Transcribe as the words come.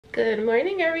Good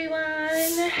morning,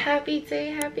 everyone. Happy day,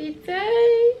 happy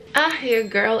day. Your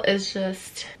girl is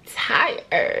just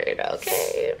tired,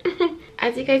 okay?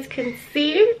 As you guys can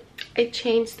see, I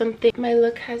changed something. My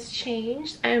look has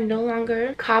changed. I am no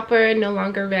longer copper, no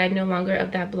longer red, no longer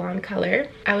of that blonde color.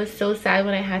 I was so sad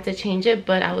when I had to change it,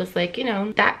 but I was like, you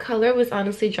know, that color was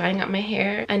honestly drying out my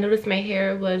hair. I noticed my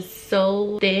hair was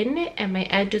so thin and my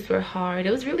edges were hard.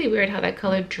 It was really weird how that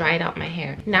color dried out my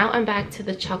hair. Now I'm back to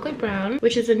the chocolate brown,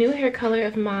 which is a new hair color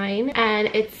of mine, and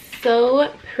it's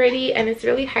so pretty and it's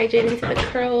really hydrating to the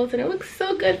curls and it looks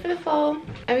so good for the fall.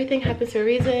 Everything happens for a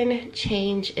reason.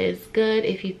 Change is good.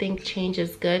 If you think change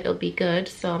is good, it'll be good.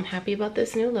 So I'm happy about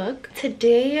this new look.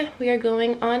 Today we are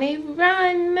going on a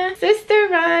run. Sister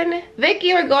run.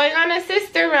 Vicky, we're going on a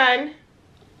sister run.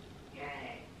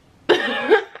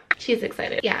 Yay. She's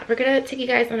excited. Yeah, we're gonna take you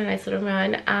guys on a nice little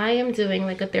run. I am doing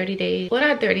like a 30-day, well,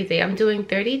 not 30 day, I'm doing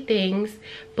 30 things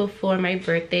before my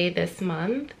birthday this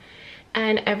month.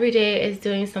 And every day is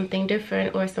doing something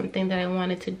different, or something that I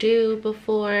wanted to do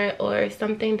before, or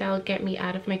something that will get me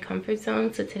out of my comfort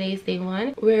zone. So today's day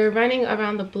one. We're running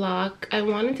around the block. I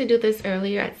wanted to do this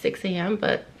earlier at 6 a.m.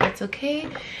 but that's okay.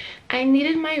 I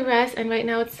needed my rest and right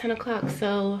now it's 10 o'clock.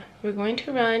 So we're going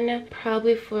to run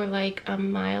probably for like a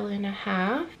mile and a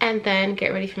half and then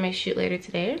get ready for my shoot later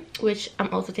today, which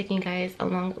I'm also taking you guys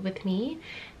along with me.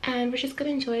 And we're just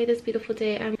gonna enjoy this beautiful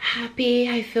day. I'm happy,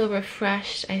 I feel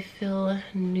refreshed, I feel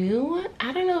new.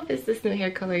 I don't know if it's this new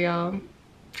hair color, y'all.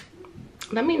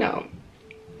 Let me know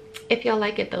if y'all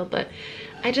like it though, but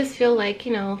I just feel like,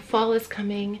 you know, fall is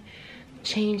coming,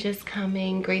 change is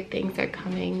coming, great things are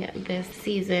coming this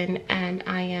season, and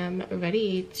I am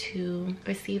ready to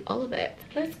receive all of it.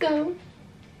 Let's go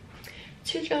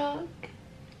to jog.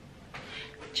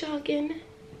 Jogging.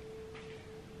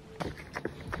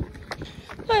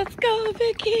 Let's go,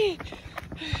 Vicky.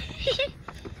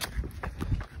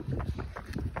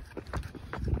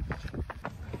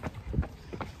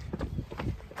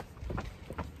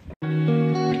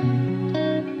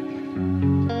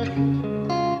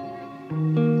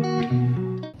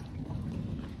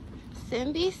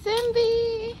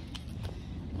 Simbi.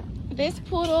 This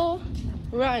poodle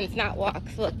runs, not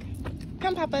walks. Look.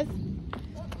 Come, Papas.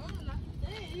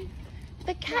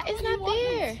 The cat is not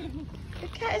there. The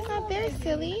cat is not there,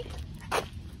 silly.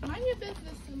 Mind your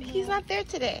business. He's not there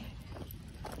today.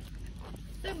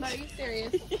 Simba, are you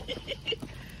serious?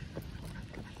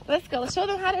 Let's go. Let's show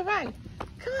them how to run.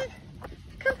 Come on.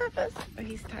 Come, Papas. Oh,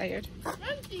 he's tired. Run,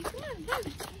 G, come on, run.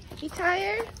 He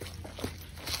tired?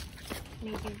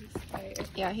 Maybe he's tired.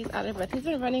 Yeah, he's out of breath. He's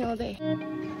been running all day.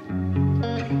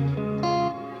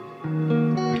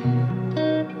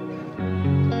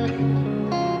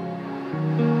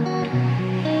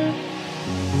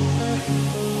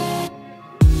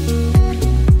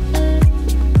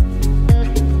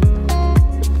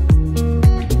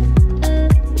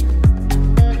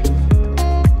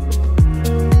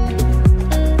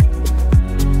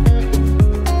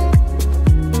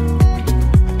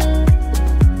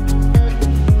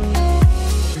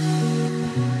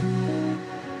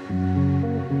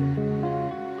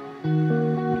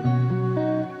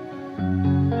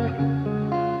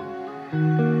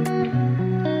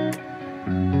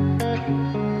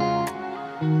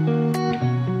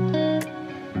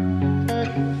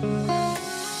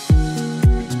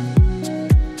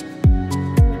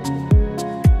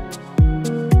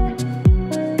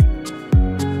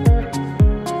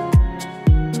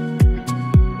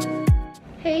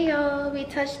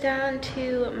 Touchdown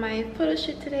to my photo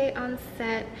shoot today on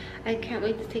set. I can't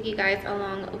wait to take you guys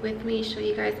along with me, show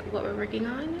you guys what we're working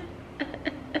on.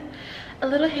 A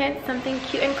little hint, something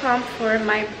cute and calm for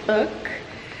my book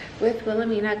with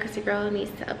Wilhelmina, because the girl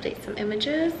needs to update some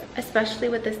images, especially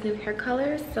with this new hair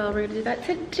color. So we're gonna do that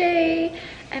today,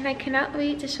 and I cannot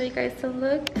wait to show you guys the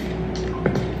look.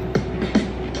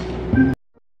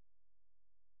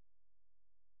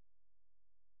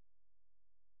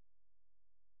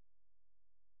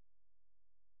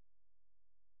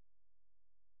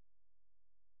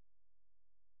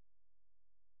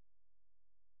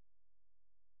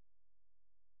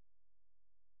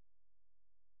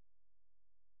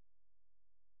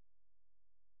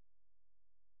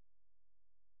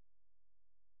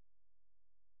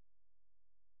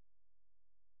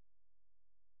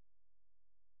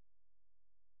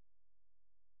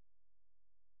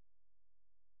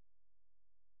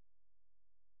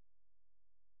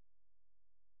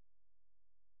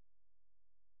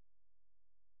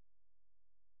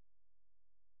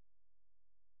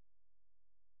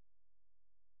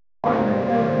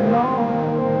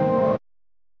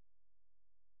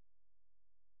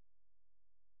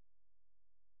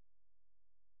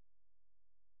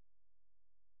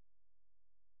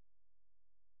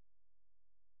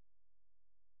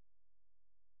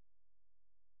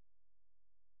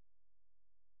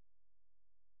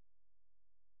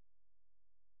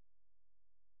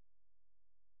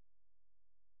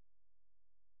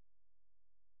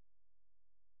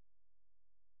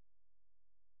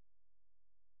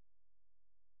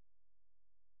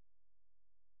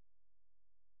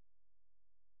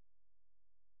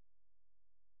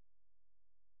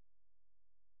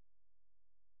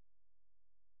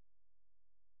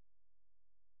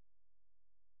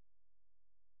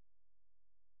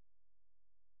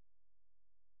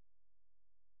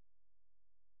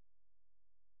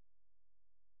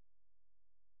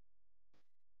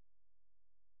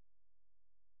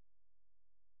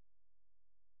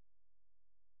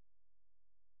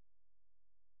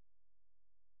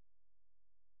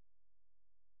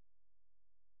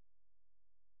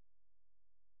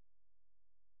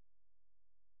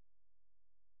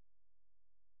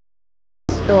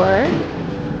 store.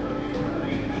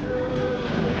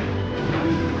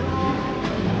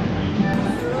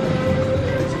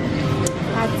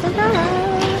 That's a wrap.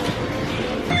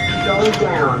 Go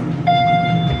down.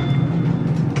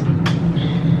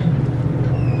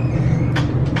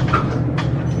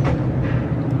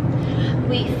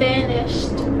 We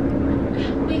finished.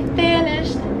 We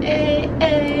finished. Ay,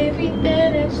 ay, we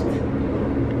finished.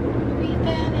 We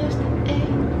finished. Ay,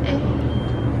 ay.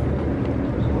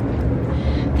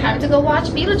 Time to go watch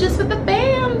Beetlejuice with the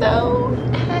fam, though.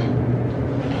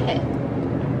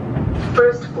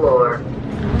 First floor.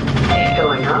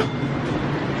 Going up.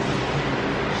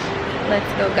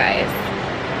 Let's go, guys.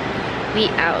 We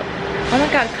out. Oh my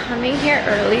god, coming here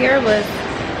earlier was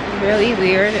really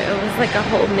weird. It was like a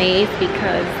whole maze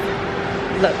because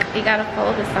look, you gotta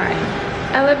follow the sign.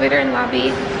 Elevator and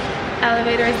lobby.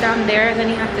 Elevator is down there, and then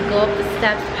you have to go up the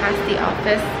steps past the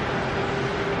office.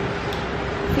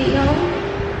 See y'all?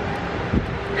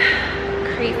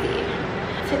 Crazy.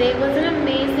 Today was an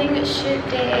amazing shoot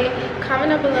day.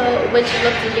 Comment down below which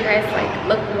look did you guys like.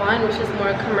 Look 1, which is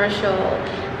more commercial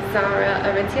Zara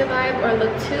Aritzia vibe, or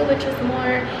look 2, which is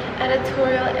more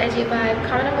editorial edgy vibe.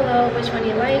 Comment down below which one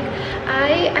you like.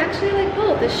 I actually like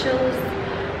both. It shows,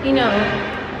 you know,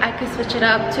 I could switch it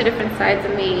up. 2 different sides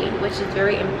of me, which is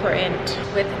very important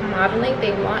with modeling.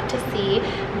 They want to see,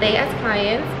 they as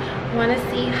clients want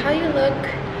to see how you look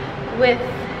with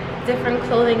different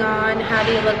clothing on, how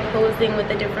do you look posing with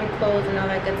the different clothes and all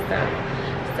that good stuff.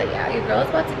 So yeah, your girl's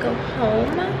about to go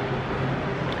home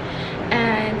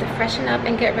and freshen up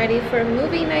and get ready for a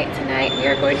movie night tonight. We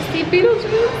are going to see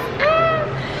Beetlejuice.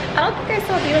 I don't think I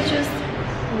saw Beetlejuice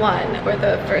 1 or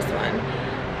the first one,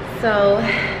 so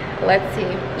let's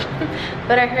see.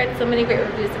 But I heard so many great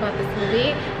reviews about this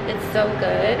movie. It's so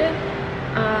good.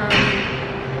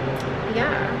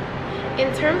 Yeah,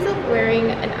 in terms of wearing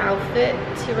an outfit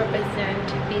to represent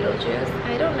Beetlejuice,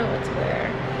 I don't know what to wear.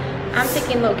 I'm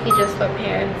thinking low-key just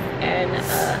sweatpants and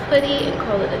a hoodie and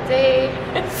call it a day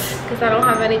because I don't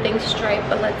have anything striped,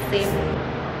 but let's see.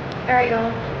 All right,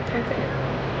 y'all, time to